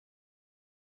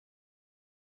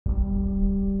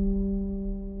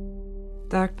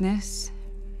Darkness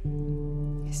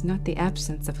is not the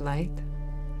absence of light.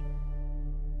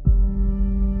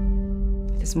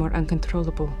 It is more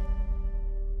uncontrollable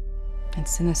and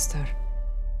sinister.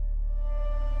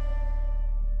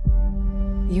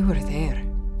 You were there,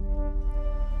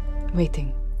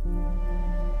 waiting,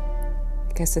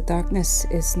 because the darkness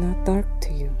is not dark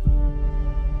to you.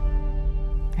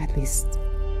 At least,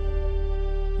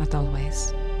 not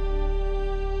always.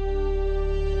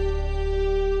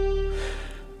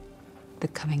 The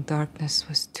coming darkness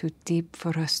was too deep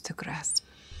for us to grasp.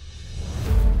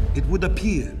 It would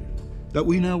appear that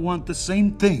we now want the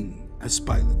same thing as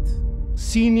Pilate.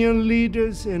 Senior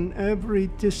leaders in every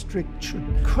district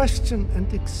should question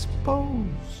and expose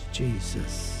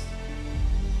Jesus.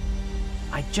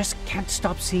 I just can't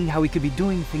stop seeing how we could be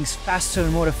doing things faster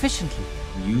and more efficiently.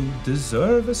 You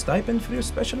deserve a stipend for your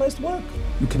specialized work.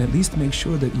 You can at least make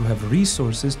sure that you have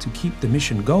resources to keep the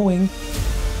mission going.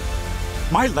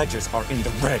 My ledgers are in the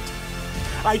red.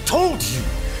 I told you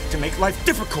to make life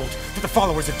difficult for the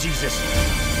followers of Jesus.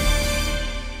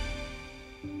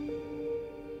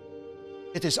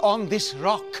 It is on this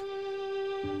rock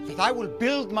that I will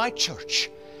build my church,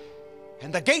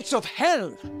 and the gates of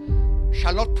hell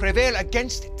shall not prevail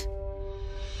against it.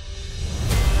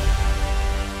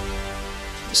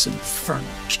 This infernal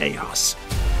chaos.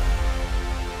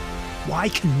 Why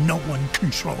can no one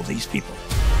control these people?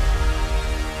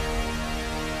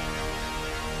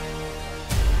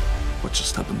 What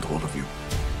just happened to all of you?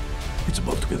 It's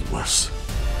about to get worse.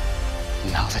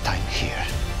 Now that I'm here,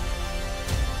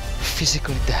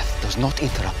 physical death does not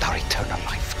interrupt our eternal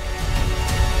life.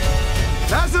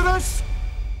 Lazarus!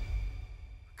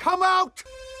 Come out!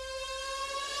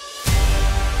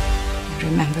 I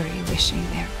remember you wishing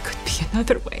there could be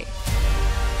another way.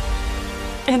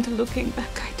 And looking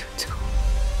back, I do too.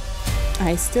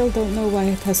 I still don't know why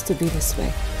it has to be this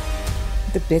way.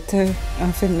 The bitter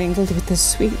often mingled with the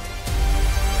sweet.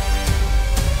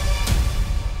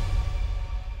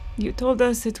 You told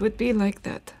us it would be like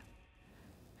that.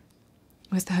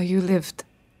 Was how you lived.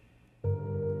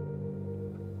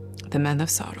 The man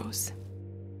of sorrows.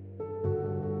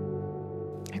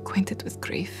 Acquainted with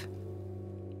grief.